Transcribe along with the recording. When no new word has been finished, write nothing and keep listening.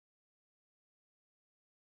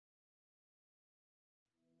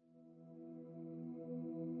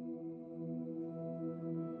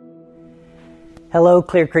Hello,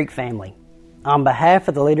 Clear Creek family. On behalf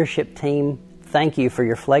of the leadership team, thank you for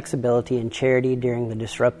your flexibility and charity during the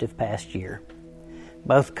disruptive past year.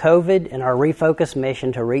 Both COVID and our refocused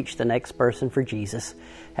mission to reach the next person for Jesus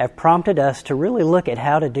have prompted us to really look at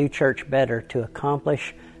how to do church better to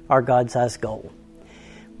accomplish our God-sized goal.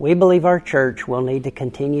 We believe our church will need to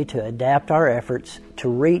continue to adapt our efforts to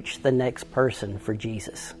reach the next person for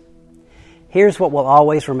Jesus. Here's what will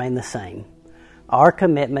always remain the same: our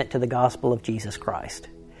commitment to the gospel of Jesus Christ.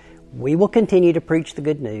 We will continue to preach the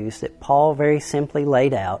good news that Paul very simply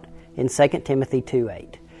laid out in 2 Timothy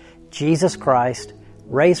 2:8. Jesus Christ,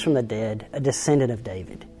 raised from the dead, a descendant of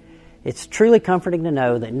David. It's truly comforting to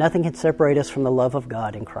know that nothing can separate us from the love of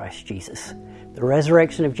God in Christ Jesus. The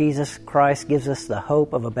resurrection of Jesus Christ gives us the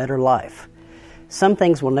hope of a better life. Some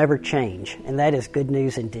things will never change, and that is good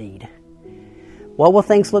news indeed. What will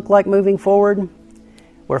things look like moving forward?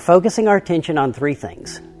 We're focusing our attention on three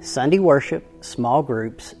things: Sunday worship, small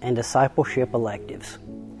groups, and discipleship electives.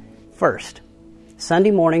 First,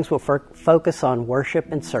 Sunday mornings will focus on worship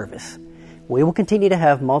and service. We will continue to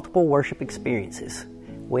have multiple worship experiences.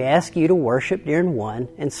 We ask you to worship during one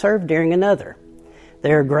and serve during another.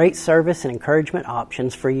 There are great service and encouragement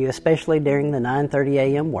options for you, especially during the 9:30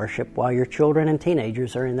 a.m. worship while your children and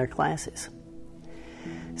teenagers are in their classes.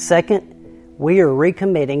 Second, we are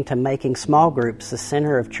recommitting to making small groups the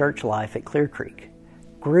center of church life at Clear Creek.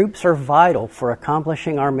 Groups are vital for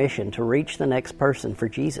accomplishing our mission to reach the next person for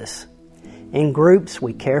Jesus. In groups,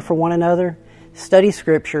 we care for one another, study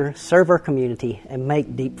Scripture, serve our community, and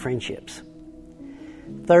make deep friendships.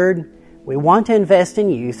 Third, we want to invest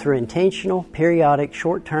in you through intentional, periodic,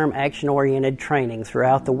 short-term, action-oriented training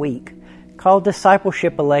throughout the week called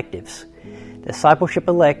discipleship electives. Discipleship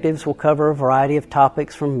electives will cover a variety of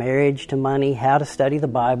topics from marriage to money, how to study the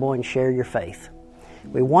Bible, and share your faith.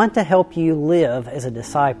 We want to help you live as a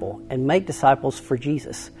disciple and make disciples for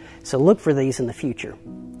Jesus, so look for these in the future.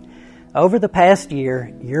 Over the past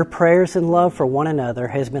year, your prayers and love for one another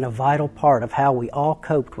has been a vital part of how we all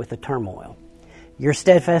coped with the turmoil. Your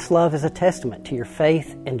steadfast love is a testament to your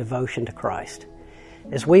faith and devotion to Christ.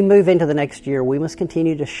 As we move into the next year, we must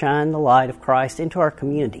continue to shine the light of Christ into our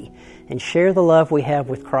community and share the love we have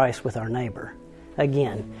with Christ with our neighbor.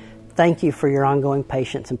 Again, thank you for your ongoing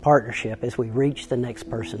patience and partnership as we reach the next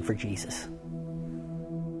person for Jesus.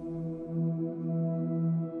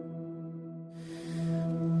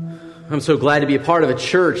 I'm so glad to be a part of a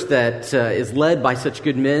church that is led by such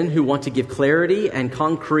good men who want to give clarity and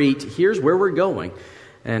concrete, here's where we're going.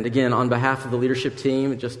 And again, on behalf of the leadership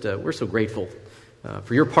team, we're so grateful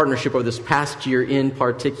for your partnership over this past year in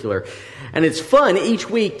particular. And it's fun each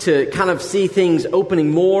week to kind of see things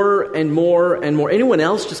opening more and more and more. Anyone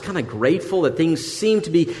else just kind of grateful that things seem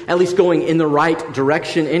to be at least going in the right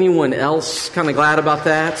direction? Anyone else kind of glad about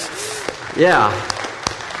that? Yeah.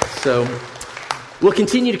 So we'll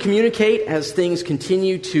continue to communicate as things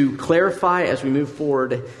continue to clarify as we move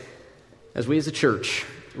forward, as we as a church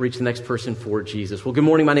reach the next person for Jesus. Well, good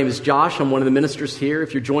morning. My name is Josh. I'm one of the ministers here.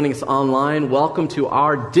 If you're joining us online, welcome to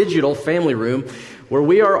our digital family room, where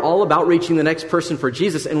we are all about reaching the next person for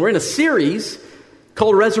Jesus. And we're in a series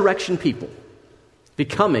called Resurrection People,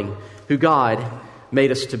 becoming who God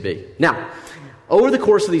made us to be. Now, over the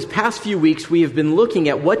course of these past few weeks, we have been looking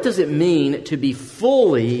at what does it mean to be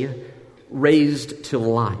fully raised to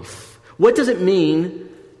life? What does it mean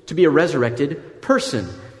to be a resurrected person?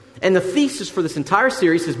 And the thesis for this entire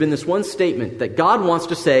series has been this one statement, that God wants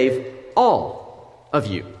to save all of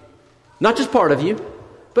you. Not just part of you,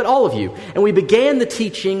 but all of you. And we began the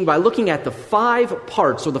teaching by looking at the 5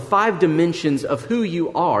 parts or the 5 dimensions of who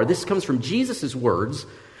you are. This comes from Jesus' words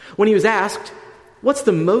when he was asked, what's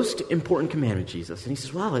the most important commandment, Jesus? And he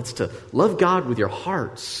says, well, it's to love God with your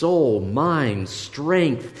heart, soul, mind,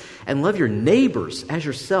 strength, and love your neighbors as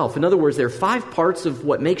yourself. In other words, there are 5 parts of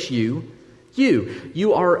what makes you.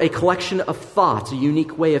 You are a collection of thoughts, a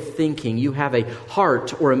unique way of thinking. You have a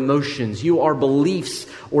heart or emotions. You are beliefs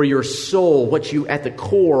or your soul, what you at the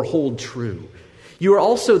core hold true. You are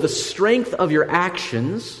also the strength of your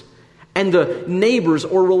actions and the neighbors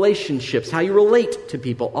or relationships, how you relate to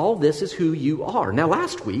people. All this is who you are. Now,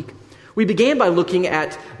 last week, we began by looking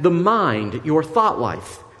at the mind, your thought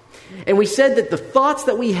life. And we said that the thoughts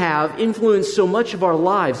that we have influence so much of our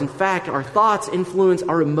lives. In fact, our thoughts influence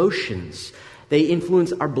our emotions. They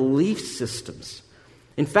influence our belief systems.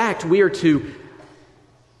 In fact, we are to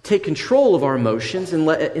take control of our emotions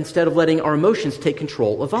instead of letting our emotions take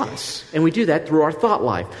control of us. And we do that through our thought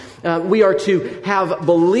life. We are to have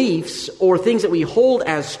beliefs or things that we hold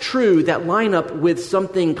as true that line up with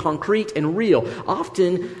something concrete and real.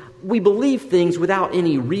 Often, we believe things without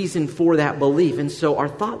any reason for that belief. And so our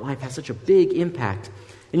thought life has such a big impact.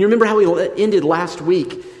 And you remember how we ended last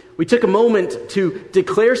week? We took a moment to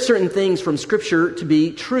declare certain things from Scripture to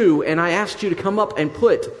be true. And I asked you to come up and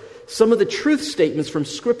put some of the truth statements from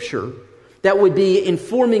Scripture that would be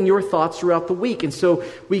informing your thoughts throughout the week. And so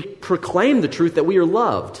we proclaim the truth that we are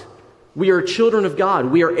loved. We are children of God.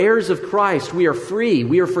 We are heirs of Christ. We are free.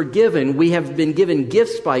 We are forgiven. We have been given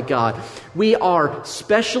gifts by God. We are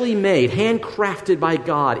specially made, handcrafted by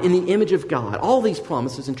God in the image of God. All these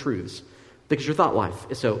promises and truths, because your thought life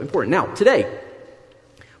is so important. Now, today,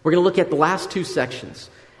 we're going to look at the last two sections.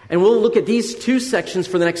 And we'll look at these two sections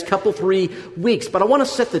for the next 3 weeks. But I want to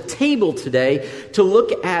set the table today to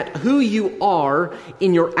look at who you are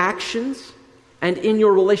in your actions and in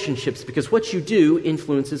your relationships, because what you do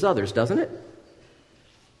influences others, doesn't it?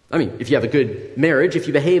 I mean, if you have a good marriage, if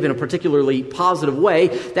you behave in a particularly positive way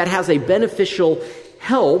that has a beneficial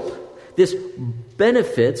help, this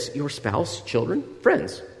benefits your spouse, children,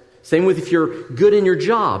 friends. Same with if you're good in your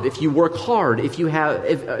job, if you work hard, if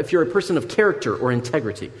you're a person of character or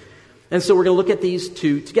integrity. And so we're going to look at these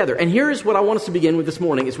two together. And here's what I want us to begin with this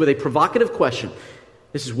morning, is with a provocative question.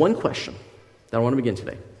 This is one question that I want to begin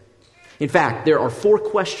today. In fact, there are 4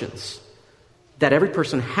 questions that every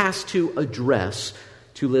person has to address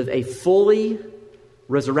to live a fully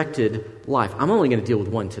resurrected life. I'm only going to deal with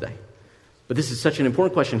one today. But this is such an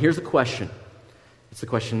important question. Here's the question. It's the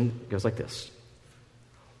question that goes like this.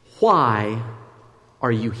 Why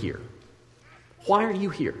are you here? Why are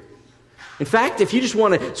you here? In fact, if you just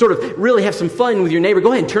want to sort of really have some fun with your neighbor,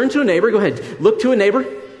 go ahead and turn to a neighbor. Go ahead, look to a neighbor.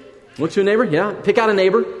 Look to a neighbor, yeah. Pick out a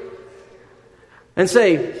neighbor. And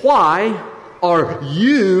say, why are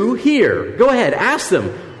you here? Go ahead, ask them,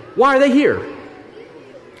 why are they here?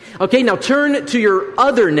 Okay, now turn to your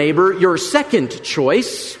other neighbor, your second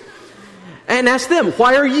choice, and ask them,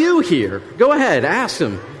 why are you here? Go ahead, ask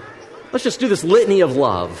them. Let's just do this litany of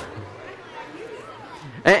love.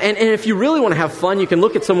 And if you really want to have fun, you can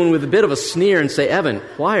look at someone with a bit of a sneer and say, Evan,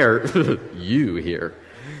 why are you here?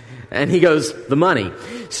 And he goes, the money.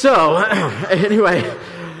 So, anyway,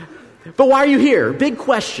 but why are you here? Big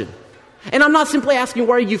question. And I'm not simply asking,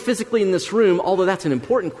 why are you physically in this room, although that's an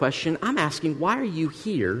important question. I'm asking, why are you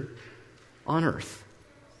here on earth?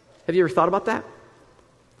 Have you ever thought about that?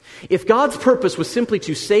 If God's purpose was simply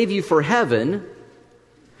to save you for heaven,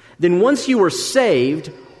 then once you were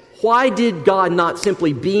saved, why did God not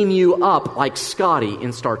simply beam you up like Scotty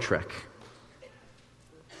in Star Trek?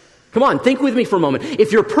 Come on, think with me for a moment.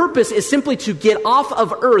 If your purpose is simply to get off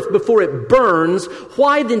of earth before it burns,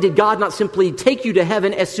 why then did God not simply take you to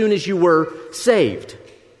heaven as soon as you were saved?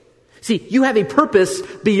 See, you have a purpose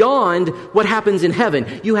beyond what happens in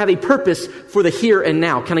heaven. You have a purpose for the here and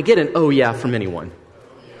now. Can I get an oh yeah from anyone?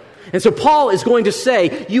 And so Paul is going to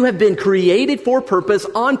say, you have been created for purpose,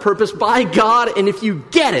 on purpose by God, and if you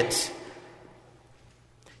get it,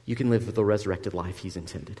 you can live with the resurrected life He's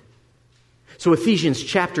intended. So Ephesians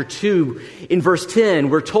chapter 2, in verse 10,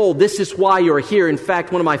 we're told this is why you're here. In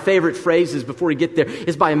fact, one of my favorite phrases before we get there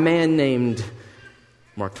is by a man named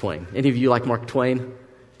Mark Twain. Any of you like Mark Twain?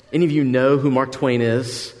 Any of you know who Mark Twain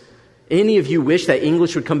is? Any of you wish that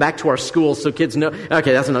English would come back to our schools so kids know?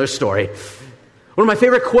 Okay, that's another story. One of my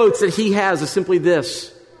favorite quotes that he has is simply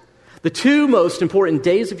this. The 2 most important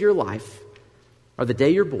days of your life are the day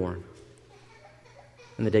you're born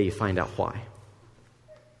and the day you find out why.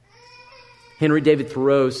 Henry David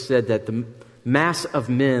Thoreau said that the mass of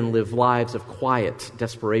men live lives of quiet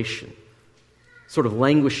desperation, sort of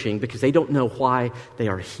languishing because they don't know why they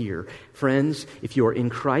are here. Friends, if you are in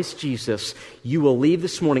Christ Jesus, you will leave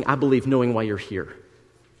this morning, I believe, knowing why you're here.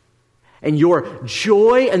 And your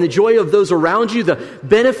joy and the joy of those around you, the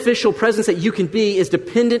beneficial presence that you can be, is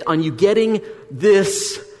dependent on you getting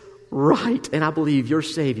this right. And I believe your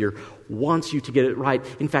Savior wants you to get it right.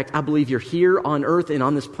 In fact, I believe you're here on earth and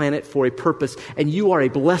on this planet for a purpose, and you are a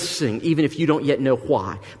blessing, even if you don't yet know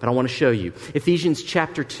why. But I want to show you. Ephesians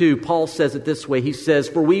chapter 2, Paul says it this way. He says,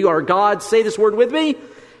 for we are God's, say this word with me,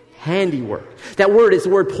 handiwork. That word is the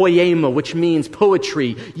word poema, which means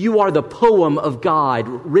poetry. You are the poem of God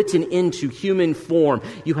written into human form.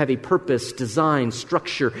 You have a purpose, design,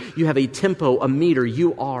 structure. You have a tempo, a meter.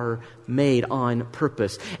 You are made on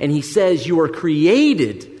purpose. And he says you are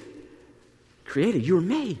created. You were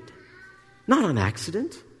made. Not on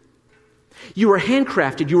accident. You were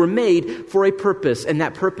handcrafted. You were made for a purpose. And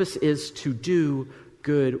that purpose is to do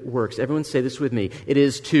good works. Everyone say this with me. It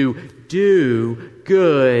is to do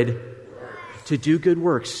good works. To do good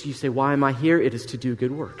works. You say, why am I here? It is to do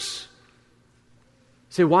good works.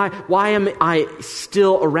 Say, why am I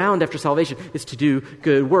still around after salvation? It's to do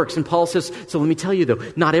good works. And Paul says, so let me tell you though,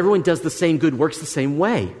 not everyone does the same good works the same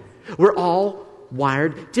way. We're all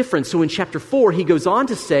wired different. So in chapter 4, he goes on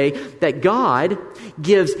to say that God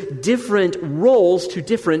gives different roles to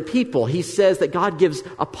different people. He says that God gives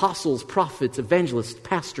apostles, prophets, evangelists,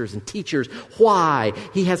 pastors, and teachers. Why?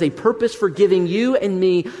 He has a purpose for giving you and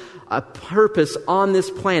me a purpose on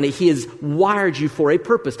this planet. He has wired you for a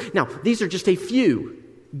purpose. Now, these are just a few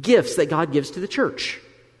gifts that God gives to the church.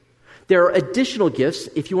 There are additional gifts.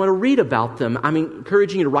 If you want to read about them, I'm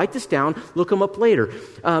encouraging you to write this down, look them up later.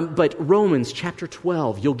 But Romans chapter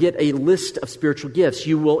 12, you'll get a list of spiritual gifts.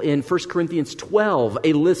 You will in 1 Corinthians 12,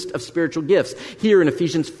 a list of spiritual gifts. Here in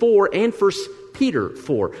Ephesians 4 and 1 Peter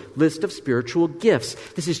 4, list of spiritual gifts.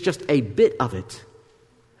 This is just a bit of it.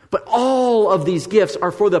 But all of these gifts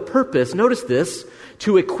are for the purpose, notice this,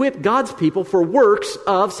 to equip God's people for works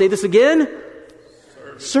of, say this again,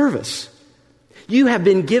 service. You have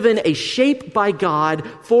been given a shape by God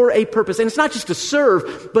for a purpose. And it's not just to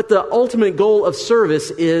serve, but the ultimate goal of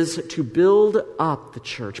service is to build up the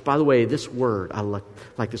church. By the way, this word, I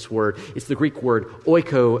like this word. It's the Greek word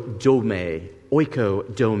oikodome.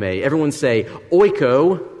 Oikodome. Everyone say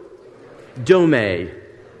oikodome. Do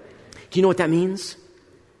you know what that means?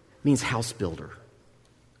 It means house builder.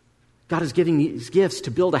 God is giving these gifts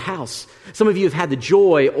to build a house. Some of you have had the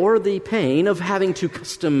joy or the pain of having to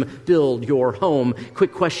custom build your home.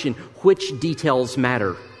 Quick question, which details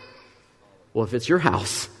matter? Well, if it's your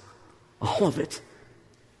house, all of it.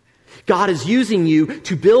 God is using you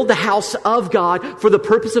to build the house of God for the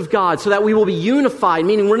purpose of God so that we will be unified,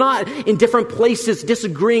 meaning we're not in different places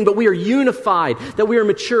disagreeing, but we are unified, that we are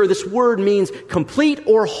mature. This word means complete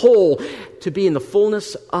or whole, to be in the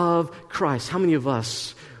fullness of Christ. How many of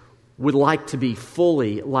us would like to be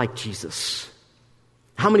fully like Jesus?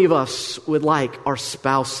 How many of us would like our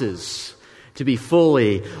spouses to be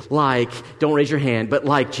fully like, don't raise your hand, but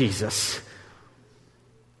like Jesus?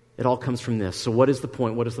 It all comes from this. So what is the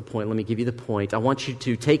point? What is the point? Let me give you the point. I want you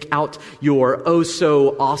to take out your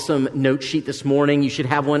oh-so-awesome note sheet this morning. You should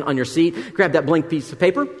have one on your seat. Grab that blank piece of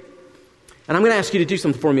paper. And I'm going to ask you to do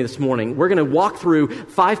something for me this morning. We're going to walk through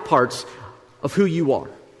 5 parts of who you are.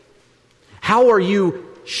 How are you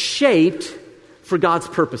shaped for God's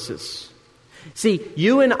purposes? See,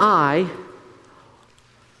 you and I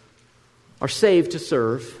are saved to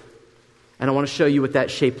serve, and I want to show you what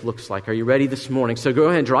that shape looks like. Are you ready this morning? So go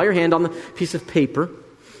ahead and draw your hand on the piece of paper. Go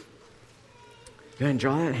ahead and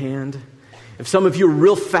draw that hand. If some of you are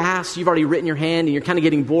real fast, you've already written your hand and you're kind of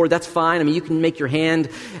getting bored, that's fine. I mean, you can make your hand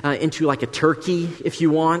into like a turkey if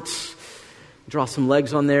you want. Draw some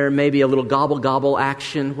legs on there, maybe a little gobble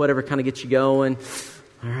action, whatever kind of gets you going.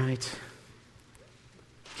 All right.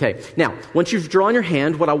 Okay, now, once you've drawn your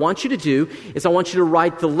hand, what I want you to do is I want you to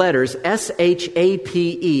write the letters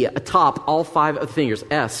S-H-A-P-E atop all 5 of the fingers.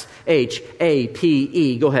 S-H-A-P-E.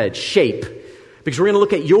 Go ahead, shape. Because we're going to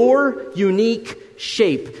look at your unique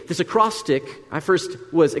shape. This acrostic, I first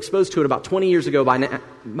was exposed to it about 20 years ago by a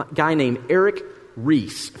guy named Eric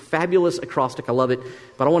Reese. Fabulous acrostic, I love it.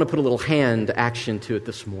 But I want to put a little hand action to it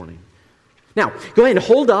this morning. Now, go ahead and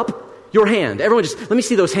hold up your hand. Everyone just, let me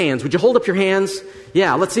see those hands. Would you hold up your hands?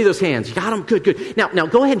 Yeah, let's see those hands. You got them? Good. Now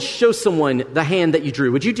go ahead and show someone the hand that you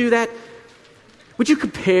drew. Would you do that? Would you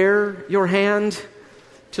compare your hand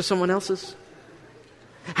to someone else's?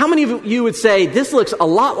 How many of you would say, this looks a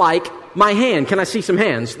lot like my hand? Can I see some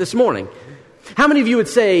hands this morning? How many of you would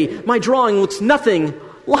say, my drawing looks nothing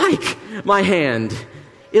like my hand?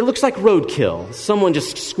 It looks like roadkill. Someone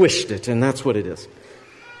just squished it, and that's what it is.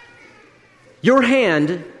 Your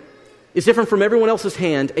hand is different from everyone else's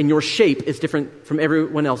hand, and your shape is different from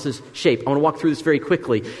everyone else's shape. I want to walk through this very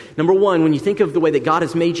quickly. Number one, when you think of the way that God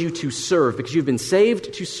has made you to serve, because you've been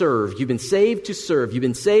saved to serve, you've been saved to serve, you've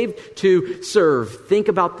been saved to serve. Think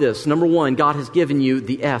about this. Number one, God has given you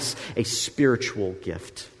the S, a spiritual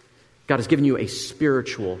gift. God has given you a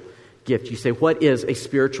spiritual gift. You say, what is a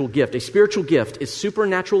spiritual gift? A spiritual gift is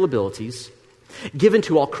supernatural abilities given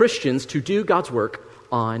to all Christians to do God's work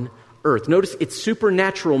on earth. Notice it's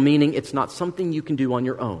supernatural, meaning it's not something you can do on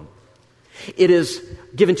your own. It is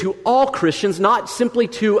given to all Christians, not simply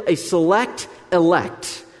to a select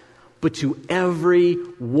elect, but to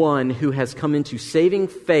everyone who has come into saving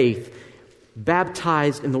faith,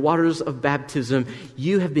 baptized in the waters of baptism.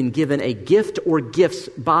 You have been given a gift or gifts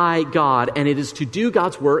by God, and it is to do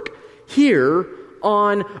God's work here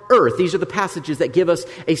on earth. These are the passages that give us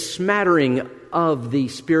a smattering of the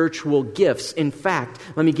spiritual gifts. In fact,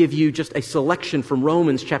 let me give you just a selection from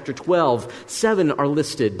Romans chapter 12. 7 are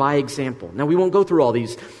listed by example. Now, we won't go through all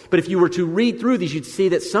these, but if you were to read through these, you'd see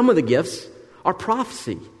that some of the gifts or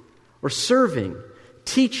prophecy, or serving,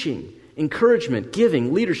 teaching, encouragement,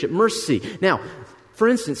 giving, leadership, mercy. Now, for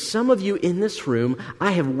instance, some of you in this room,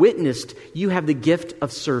 I have witnessed you have the gift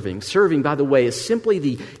of serving. Serving, by the way, is simply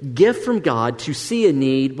the gift from God to see a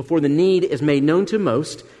need before the need is made known to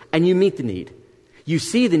most, and you meet the need. You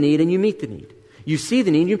see the need and you meet the need. You see the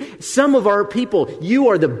need. Some of our people, you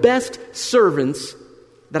are the best servants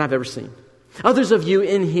that I've ever seen. Others of you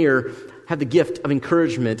in here have the gift of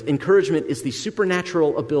encouragement. Encouragement is the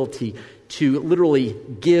supernatural ability to literally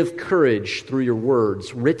give courage through your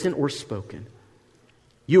words, written or spoken.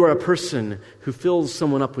 You are a person who fills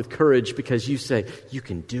someone up with courage because you say, you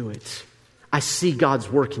can do it. I see God's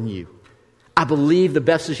work in you. I believe the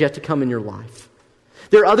best is yet to come in your life.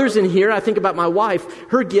 There are others in here, I think about my wife,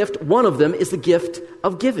 her gift, one of them is the gift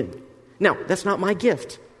of giving. Now, that's not my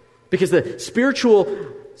gift, because the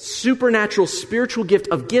supernatural spiritual gift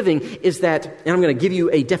of giving is that, and I'm going to give you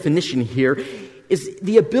a definition here, is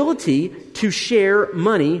the ability to share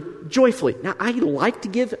money joyfully. Now, I like to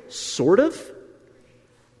give, sort of,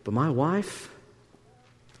 but my wife,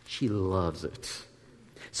 she loves it.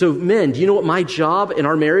 So men, do you know what my job in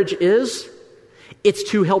our marriage is? It's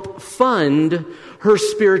to help fund her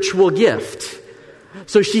spiritual gift,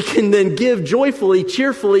 so she can then give joyfully,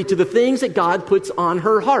 cheerfully to the things that God puts on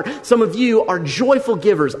her heart. Some of you are joyful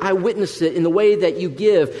givers. I witness it in the way that you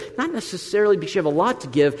give, not necessarily because you have a lot to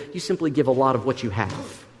give, you simply give a lot of what you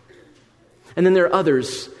have. And then there are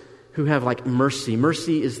others who have like mercy.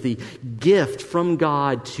 Mercy is the gift from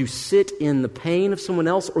God to sit in the pain of someone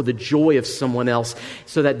else or the joy of someone else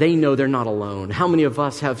so that they know they're not alone. How many of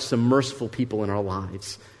us have some merciful people in our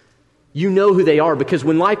lives? You know who they are because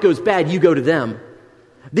when life goes bad, you go to them.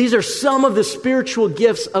 These are some of the spiritual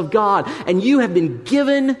gifts of God, and you have been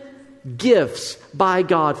given gifts by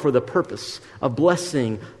God for the purpose of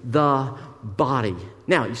blessing the body.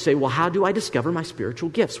 Now, you say, well, how do I discover my spiritual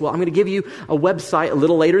gifts? Well, I'm going to give you a website a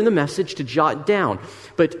little later in the message to jot down.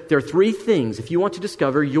 But there are 3 things if you want to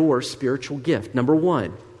discover your spiritual gift. Number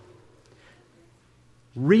 1,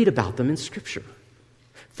 read about them in Scripture.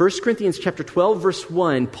 1 Corinthians chapter 12, verse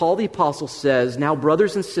 1, Paul the Apostle says, now,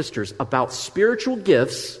 brothers and sisters, about spiritual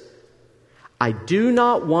gifts, I do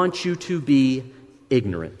not want you to be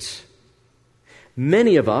ignorant.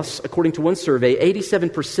 Many of us, according to one survey,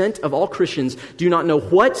 87% of all Christians do not know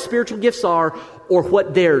what spiritual gifts are or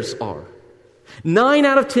what theirs are. 9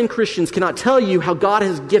 out of 10 Christians cannot tell you how God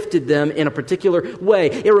has gifted them in a particular way.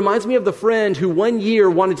 It reminds me of the friend who one year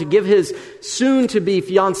wanted to give his soon-to-be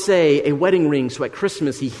fiancée a wedding ring, so at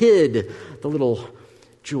Christmas he hid the little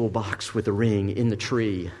jewel box with the ring in the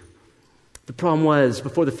tree. The problem was,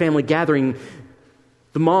 before the family gathering,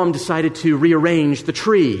 the mom decided to rearrange the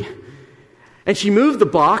tree. And she moved the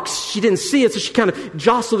box. She didn't see it, so she kind of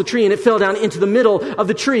jostled the tree and it fell down into the middle of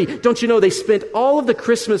the tree. Don't you know they spent all of the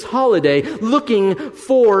Christmas holiday looking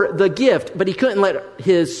for the gift, but he couldn't let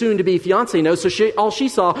his soon-to-be fiancée know, so all she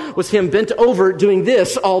saw was him bent over doing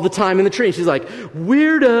this all the time in the tree. And she's like,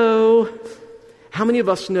 weirdo. How many of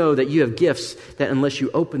us know that you have gifts that unless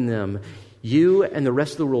you open them, you and the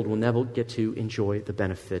rest of the world will never get to enjoy the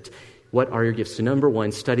benefit? What are your gifts? So number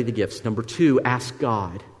 1, study the gifts. Number 2, ask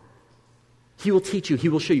God. He will teach you. He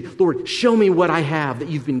will show you. Lord, show me what I have that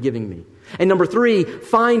you've been giving me. And number 3,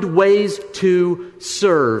 find ways to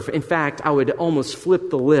serve. In fact, I would almost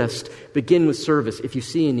flip the list. Begin with service. If you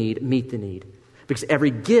see a need, meet the need. Because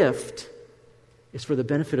every gift is for the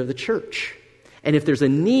benefit of the church. And if there's a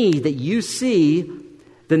need that you see,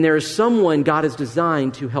 then there is someone God has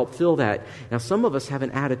designed to help fill that. Now, some of us have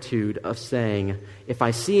an attitude of saying, if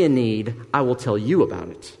I see a need, I will tell you about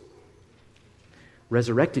it.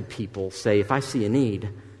 Resurrected people say, if I see a need,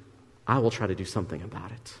 I will try to do something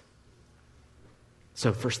about it.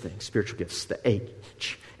 So first thing, spiritual gifts, the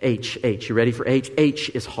H. You ready for H? H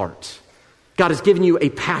is heart. God has given you a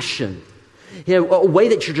passion, a way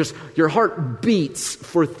that your heart beats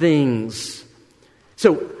for things.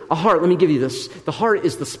 So a heart, let me give you this. The heart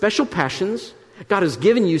is the special passions God has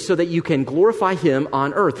given you so that you can glorify Him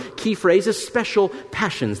on earth. Key phrase is special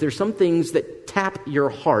passions. There's some things that tap your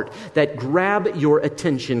heart, that grab your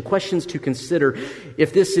attention. Questions to consider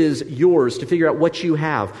if this is yours, to figure out what you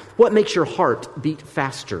have. What makes your heart beat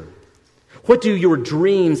faster? What do your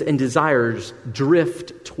dreams and desires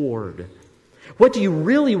drift toward? What do you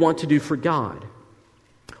really want to do for God?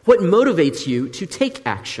 What motivates you to take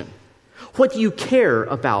action? What do you care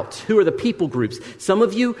about? Who are the people groups? Some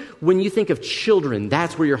of you, when you think of children,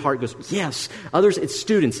 that's where your heart goes, yes. Others, it's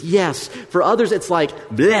students, yes. For others, it's like,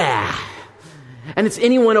 blah. And it's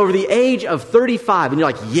anyone over the age of 35, and you're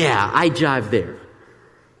like, yeah, I jive there.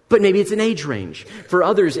 But maybe it's an age range. For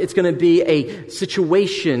others, it's going to be a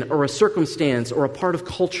situation or a circumstance or a part of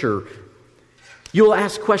culture. You'll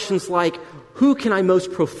ask questions like, who can I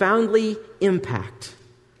most profoundly impact?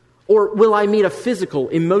 Or will I meet a physical,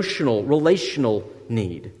 emotional, relational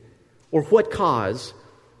need? Or what cause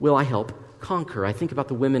will I help conquer? I think about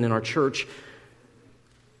the women in our church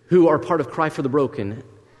who are part of Cry for the Broken,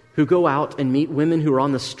 who go out and meet women who are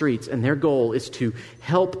on the streets, and their goal is to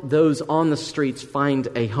help those on the streets find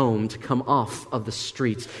a home, to come off of the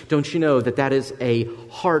streets. Don't you know that that is a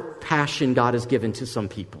heart passion God has given to some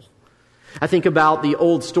people? I think about the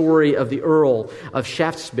old story of the Earl of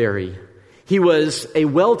Shaftesbury. He was a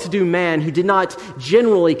well-to-do man who did not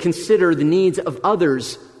generally consider the needs of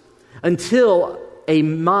others until a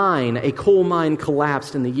coal mine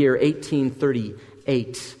collapsed in the year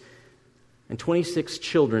 1838. And 26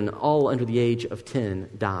 children, all under the age of 10,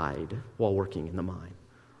 died while working in the mine.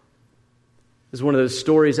 This is one of those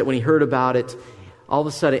stories that when he heard about it, all of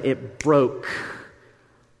a sudden it broke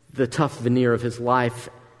the tough veneer of his life.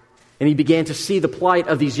 And he began to see the plight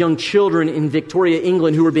of these young children in Victoria,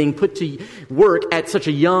 England, who were being put to work at such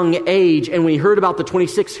a young age. And when he heard about the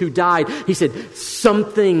 26 who died, he said,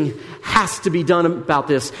 something has to be done about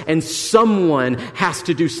this, and someone has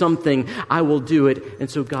to do something. I will do it. And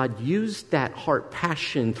so God used that heart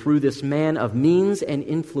passion through this man of means and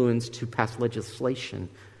influence to pass legislation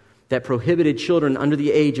that prohibited children under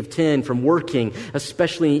the age of 10 from working,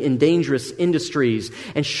 especially in dangerous industries,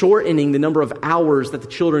 and shortening the number of hours that the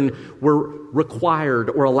children were required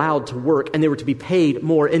or allowed to work, and they were to be paid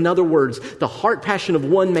more. In other words, the heart passion of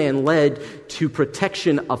one man led to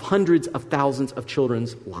protection of hundreds of thousands of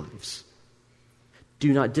children's lives.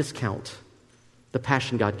 Do not discount the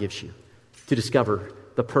passion God gives you to discover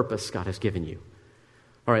the purpose God has given you.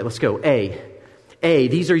 All right, let's go. A,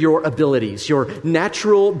 these are your abilities, your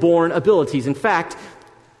natural-born abilities. In fact,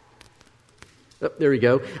 there we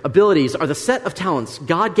go. Abilities are the set of talents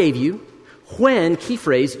God gave you when, key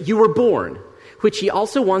phrase, you were born, which He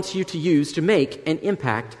also wants you to use to make an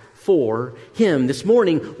impact for Him. This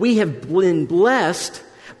morning, we have been blessed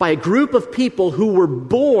by a group of people who were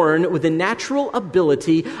born with the natural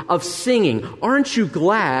ability of singing. Aren't you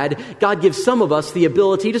glad God gives some of us the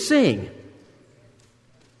ability to sing?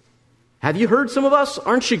 Have you heard some of us?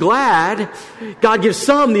 Aren't you glad God gives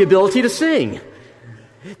some the ability to sing?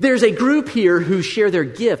 There's a group here who share their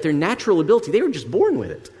gift, their natural ability. They were just born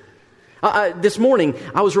with it. This morning,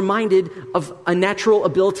 I was reminded of a natural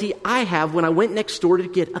ability I have when I went next door to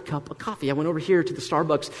get a cup of coffee. I went over here to the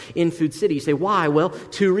Starbucks in Food City. You say, why? Well,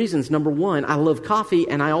 2 reasons. Number one, I love coffee,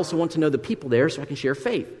 and I also want to know the people there so I can share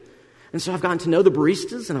faith. And so I've gotten to know the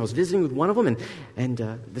baristas, and I was visiting with one of them, and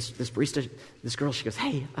this barista, this girl, she goes,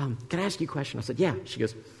 hey, can I ask you a question? I said, yeah. She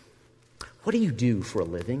goes, what do you do for a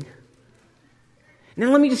living? Now,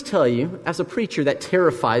 let me just tell you, as a preacher, that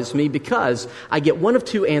terrifies me because I get one of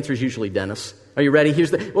two answers usually, Dennis. Are you ready?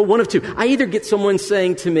 One of two. I either get someone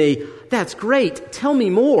saying to me, that's great, tell me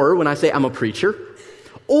more, when I say I'm a preacher.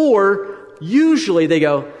 Or usually they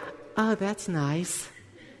go, oh, that's nice.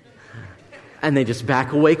 And they just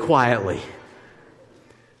back away quietly.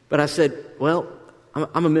 But I said, well,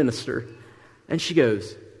 I'm a minister. And she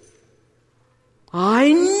goes,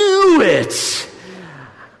 I knew it.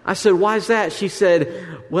 I said, why is that? She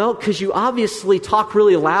said, well, because you obviously talk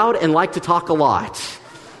really loud and like to talk a lot.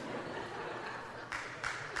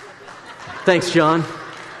 Thanks, John.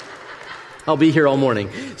 I'll be here all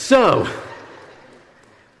morning. So,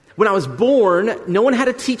 when I was born, no one had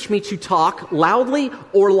to teach me to talk loudly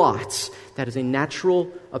or lots. That is a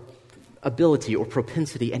natural ability or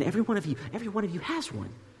propensity, and every one of you has one,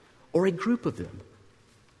 or a group of them.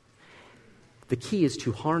 The key is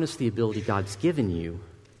to harness the ability God's given you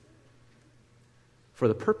for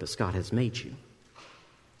the purpose God has made you.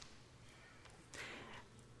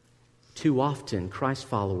 Too often, Christ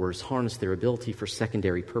followers harness their ability for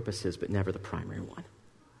secondary purposes, but never the primary one.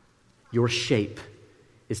 Your shape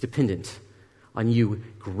is dependent on you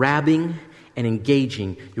grabbing and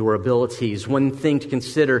engaging your abilities. One thing to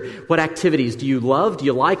consider, what activities do you love, do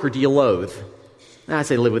you like, or do you loathe? I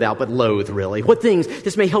say live without, but loathe, really. What things,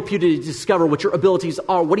 this may help you to discover what your abilities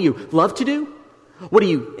are. What do you love to do? What do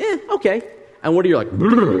you, okay. And what are you like,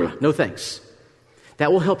 no thanks.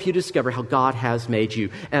 That will help you discover how God has made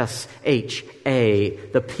you. S-H-A.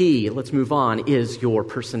 The P, let's move on, is your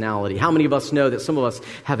personality. How many of us know that some of us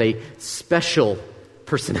have a special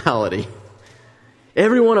personality?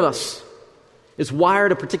 Every one of us is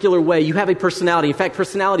wired a particular way. You have a personality. In fact,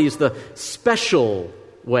 personality is the special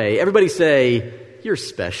way. Everybody say, you're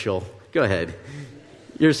special. Go ahead.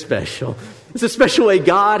 You're special. It's a special way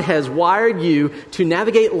God has wired you to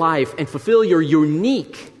navigate life and fulfill your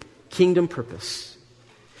unique kingdom purpose.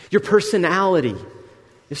 Your personality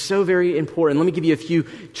is so very important. Let me give you a few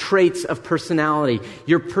traits of personality.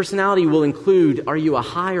 Your personality will include, are you a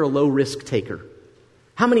high or low risk taker?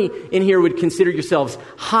 How many in here would consider yourselves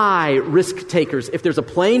high risk takers? If there's a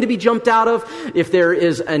plane to be jumped out of, if there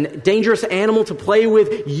is a dangerous animal to play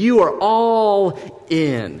with, you are all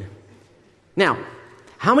in. Now,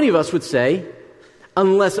 how many of us would say,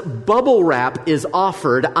 unless bubble wrap is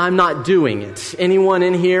offered, I'm not doing it? Anyone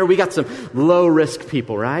in here? We got some low risk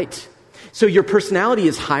people, right? So your personality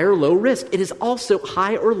is high or low risk. It is also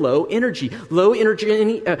high or low energy. Low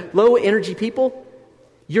energy people,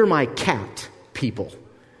 you're my cat people.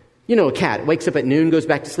 You know, a cat wakes up at noon, goes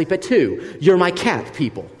back to sleep at 2. You're my cat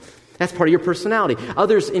people. That's part of your personality.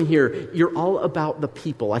 Others in here, you're all about the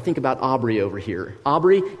people. I think about Aubrey over here.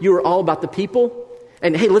 Aubrey, you are all about the people.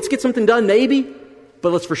 And hey, let's get something done maybe,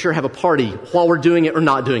 but let's for sure have a party while we're doing it or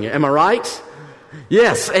not doing it. Am I right?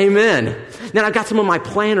 Yes, amen. Now I've got some of my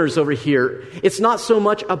planners over here. It's not so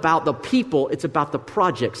much about the people, it's about the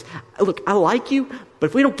projects. Look, I like you, but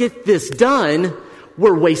if we don't get this done,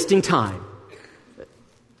 we're wasting time.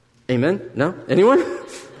 Amen? No? Anyone?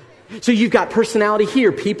 So you've got personality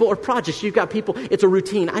here, people or projects. You've got people, it's a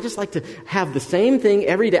routine. I just like to have the same thing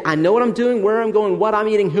every day. I know what I'm doing, where I'm going, what I'm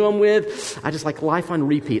eating, who I'm with. I just like life on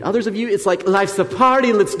repeat. Others of you, it's like life's a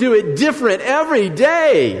party. Let's do it different every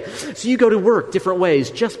day. So you go to work different ways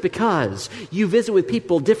just because. You visit with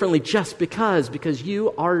people differently just because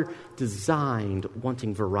you are designed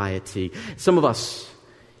wanting variety. Some of us,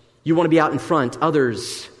 you want to be out in front.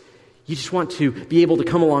 Others, you just want to be able to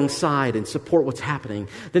come alongside and support what's happening.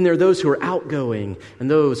 Then there are those who are outgoing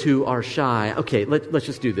and those who are shy. Okay, let's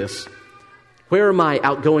just do this. Where are my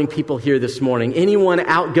outgoing people here this morning? Anyone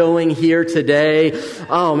outgoing here today?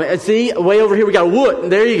 Oh, man, see, way over here we got a wood.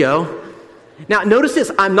 There you go. Now, notice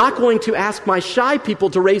this. I'm not going to ask my shy people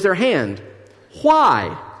to raise their hand.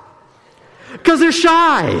 Why? Because they're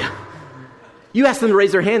shy. You ask them to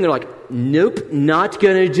raise their hand, they're like, nope, not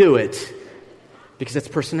going to do it. Because that's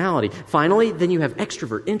personality. Finally, then you have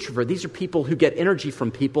extrovert, introvert. These are people who get energy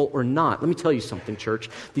from people or not. Let me tell you something, church.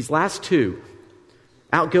 These last two,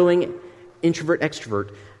 outgoing, introvert,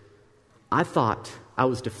 extrovert, I thought I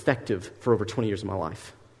was defective for over 20 years of my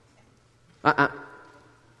life.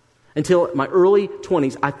 Until my early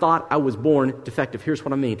 20s, I thought I was born defective. Here's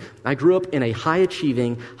what I mean. I grew up in a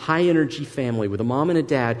high-achieving, high-energy family with a mom and a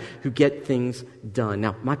dad who get things done.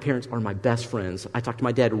 Now, my parents are my best friends. I talk to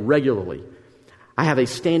my dad regularly. I have a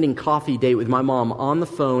standing coffee date with my mom on the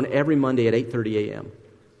phone every Monday at 8:30 a.m.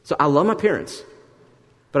 So I love my parents.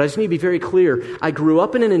 But I just need to be very clear. I grew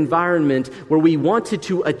up in an environment where we wanted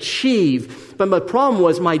to achieve, but my problem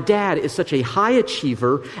was my dad is such a high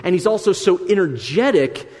achiever, and he's also so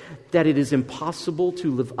energetic that it is impossible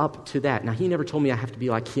to live up to that. Now, he never told me I have to be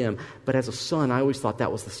like him, but as a son, I always thought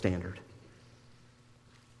that was the standard.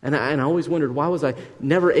 And I always wondered, why was I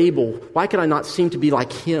never able, why could I not seem to be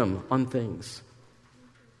like him on things?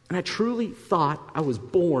 And I truly thought I was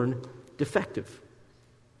born defective.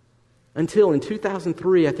 Until in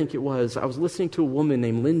 2003, I think it was, I was listening to a woman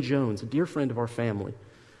named Lynn Jones, a dear friend of our family.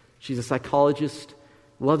 She's a psychologist,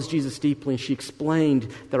 loves Jesus deeply, and she explained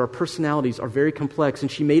that our personalities are very complex,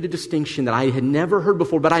 and she made a distinction that I had never heard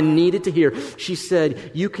before, but I needed to hear. She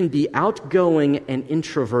said, you can be outgoing and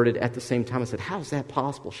introverted at the same time. I said, how is that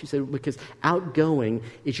possible? She said, because outgoing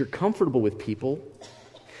is you're comfortable with people,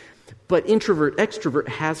 but introvert, extrovert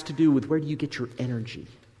has to do with where do you get your energy.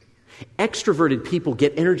 Extroverted people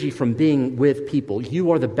get energy from being with people.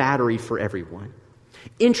 You are the battery for everyone.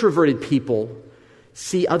 Introverted people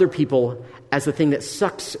see other people as the thing that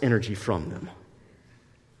sucks energy from them.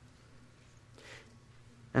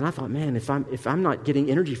 And I thought, man, if I'm not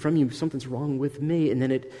getting energy from you, something's wrong with me. And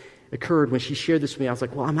then it occurred when she shared this with me. I was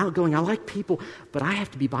like, well, I'm outgoing. I like people, but I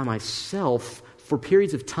have to be by myself for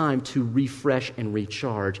periods of time to refresh and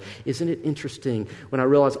recharge. Isn't it interesting when I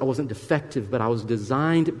realized I wasn't defective, but I was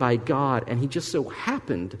designed by God, and He just so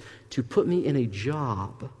happened to put me in a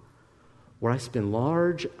job where I spend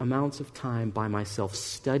large amounts of time by myself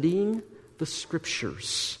studying the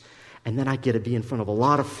Scriptures, and then I get to be in front of a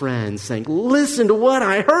lot of friends saying, listen to what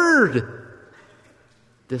I heard.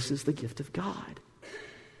 This is the gift of God.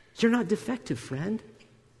 You're not defective, friend.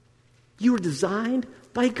 You were designed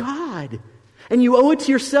by God. And you owe it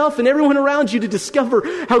to yourself and everyone around you to discover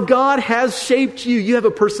how God has shaped you. You have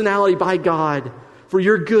a personality by God for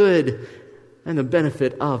your good and the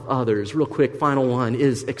benefit of others. Real quick, final one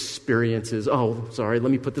is experiences. Oh, sorry,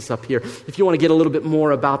 let me put this up here. If you want to get a little bit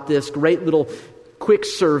more about this, great little quick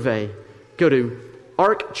survey. Go to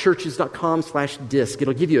arcchurches.com/disc.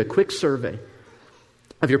 It'll give you a quick survey.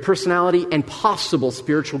 of your personality and possible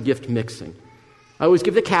spiritual gift mixing. I always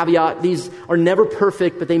give the caveat, these are never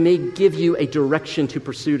perfect, but they may give you a direction to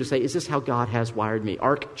pursue to say, is this how God has wired me?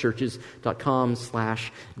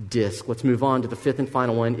 arcchurches.com/disc. Let's move on to the fifth and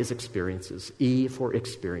final one is experiences. E for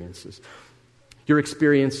experiences. Your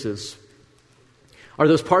experiences are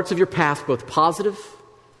those parts of your past, both positive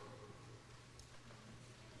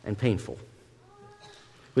and painful,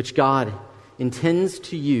 which God intends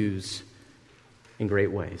to use in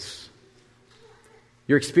great ways.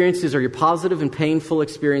 Your experiences are your positive and painful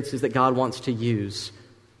experiences that God wants to use.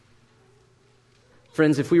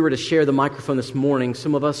 Friends, if we were to share the microphone this morning,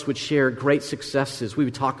 some of us would share great successes. We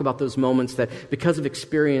would talk about those moments that because of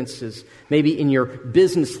experiences, maybe in your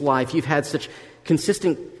business life, you've had such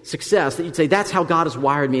consistent success that you'd say, that's how God has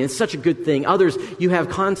wired me. And it's such a good thing. Others, you have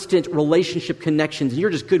constant relationship connections and you're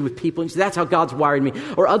just good with people. And you say, that's how God's wired me.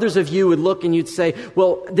 Or others of you would look and you'd say,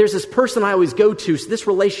 well, there's this person I always go to. So this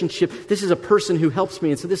relationship, this is a person who helps me.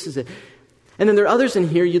 And so this is it. And then there are others in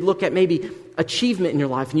here, you'd look at maybe achievement in your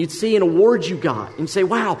life and you'd see an award you got. And you'd say,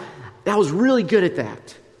 wow, that was really good at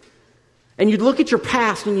that. And you'd look at your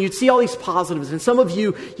past and you'd see all these positives. And some of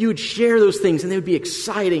you, you would share those things and they would be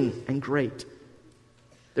exciting and great.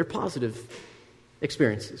 They're positive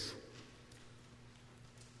experiences.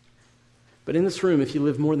 But in this room, if you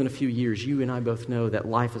live more than a few years, you and I both know that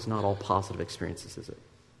life is not all positive experiences, is it?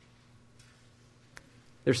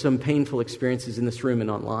 There's some painful experiences in this room and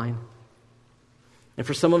online. And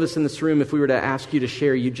for some of us in this room, if we were to ask you to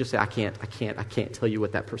share, you'd just say, I can't tell you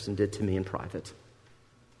what that person did to me in private.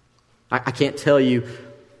 I can't tell you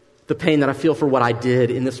the pain that I feel for what I did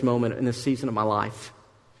in this moment, in this season of my life.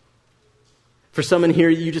 For some in here,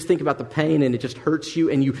 you just think about the pain and it just hurts you.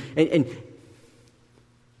 And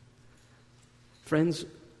friends,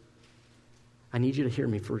 I need you to hear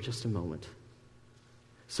me for just a moment.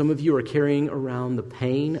 Some of you are carrying around the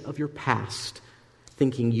pain of your past,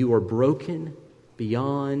 thinking you are broken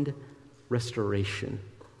beyond restoration.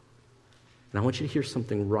 And I want you to hear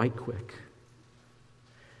something right quick.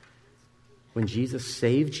 When Jesus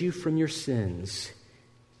saved you from your sins,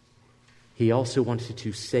 He also wanted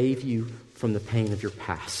to save you from the pain of your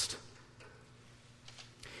past.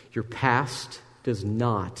 Your past does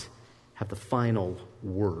not have the final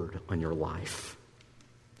word on your life.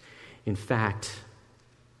 In fact,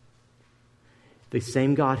 the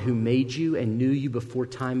same God who made you and knew you before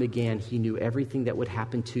time began, He knew everything that would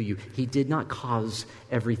happen to you. He did not cause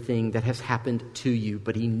everything that has happened to you,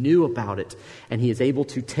 but He knew about it. And He is able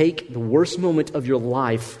to take the worst moment of your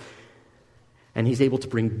life and He's able to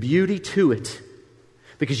bring beauty to it.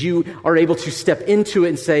 Because you are able to step into it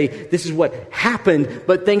and say, this is what happened,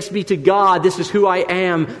 but thanks be to God, this is who I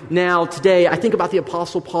am now today. I think about the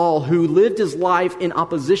Apostle Paul, who lived his life in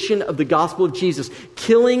opposition of the gospel of Jesus,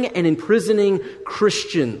 killing and imprisoning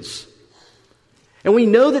Christians. And we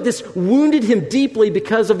know that this wounded him deeply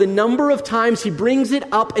because of the number of times he brings it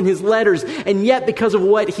up in his letters. And yet because of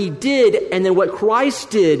what he did and then what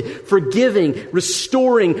Christ did, forgiving,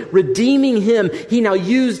 restoring, redeeming him, he now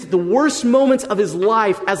used the worst moments of his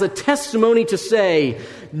life as a testimony to say,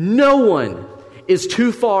 no one is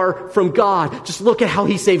too far from God. Just look at how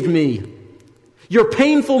He saved me. Your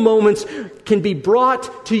painful moments can be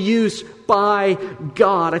brought to use by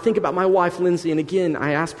God. I think about my wife, Lindsay, and again,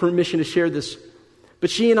 I asked permission to share this. But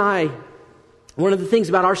she and I, one of the things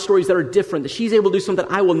about our stories that are different, that she's able to do something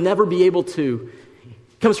I will never be able to,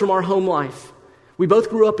 comes from our home life. We both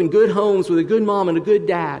grew up in good homes with a good mom and a good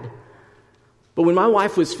dad. But when my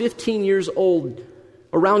wife was 15 years old,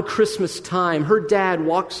 around Christmas time, her dad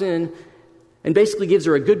walks in and basically gives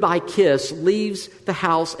her a goodbye kiss, leaves the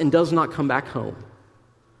house, and does not come back home.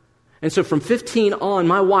 And so from 15 on,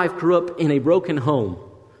 my wife grew up in a broken home.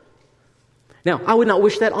 Now, I would not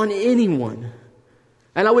wish that on anyone.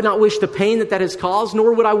 And I would not wish the pain that has caused,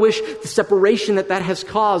 nor would I wish the separation that has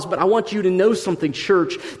caused. But I want you to know something,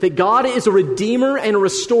 church, that God is a redeemer and a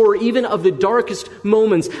restorer even of the darkest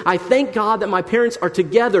moments. I thank God that my parents are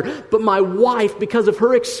together, but my wife, because of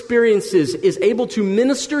her experiences, is able to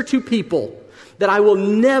minister to people that I will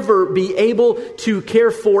never be able to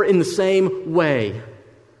care for in the same way.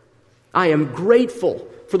 I am grateful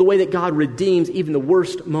for the way that God redeems even the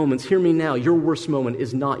worst moments. Hear me now, your worst moment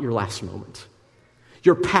is not your last moment.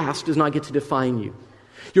 Your past does not get to define you.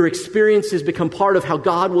 Your experiences become part of how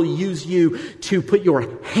God will use you to put your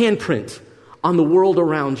handprint on the world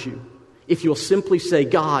around you. If you'll simply say,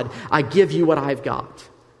 God, I give you what I've got.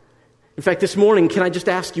 In fact, this morning, can I just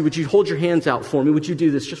ask you, would you hold your hands out for me? Would you do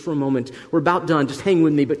this just for a moment? We're about done. Just hang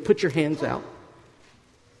with me, but put your hands out.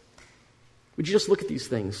 Would you just look at these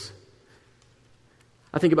things?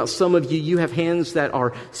 I think about some of you, you have hands that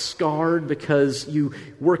are scarred because you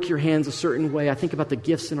work your hands a certain way. I think about the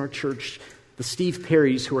gifts in our church, the Steve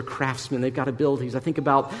Perrys who are craftsmen. They've got abilities. I think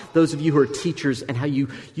about those of you who are teachers and how you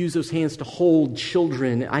use those hands to hold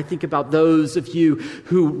children. I think about those of you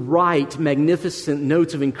who write magnificent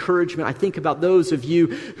notes of encouragement. I think about those of you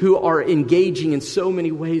who are engaging in so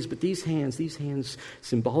many ways. But these hands,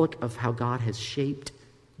 symbolic of how God has shaped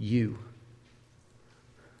you.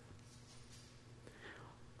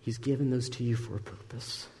 He's given those to you for a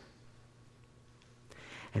purpose.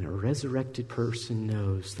 And a resurrected person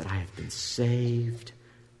knows that I have been saved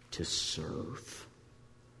to serve.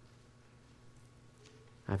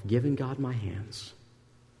 I've given God my hands.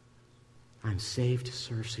 I'm saved to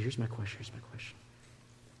serve. So here's my question.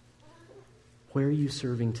 Where are you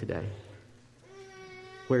serving today?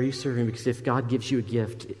 Where are you serving? Because if God gives you a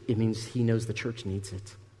gift, it means He knows the church needs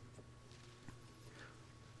it.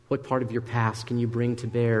 What part of your past can you bring to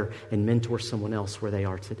bear and mentor someone else where they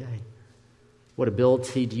are today? What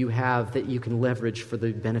ability do you have that you can leverage for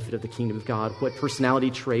the benefit of the kingdom of God? What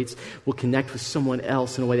personality traits will connect with someone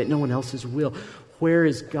else in a way that no one else's will? Where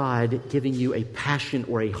is God giving you a passion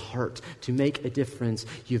or a heart to make a difference?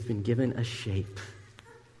 You've been given a shape.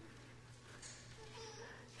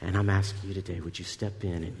 And I'm asking you today, would you step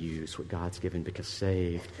in and use what God's given, because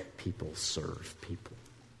saved people serve people.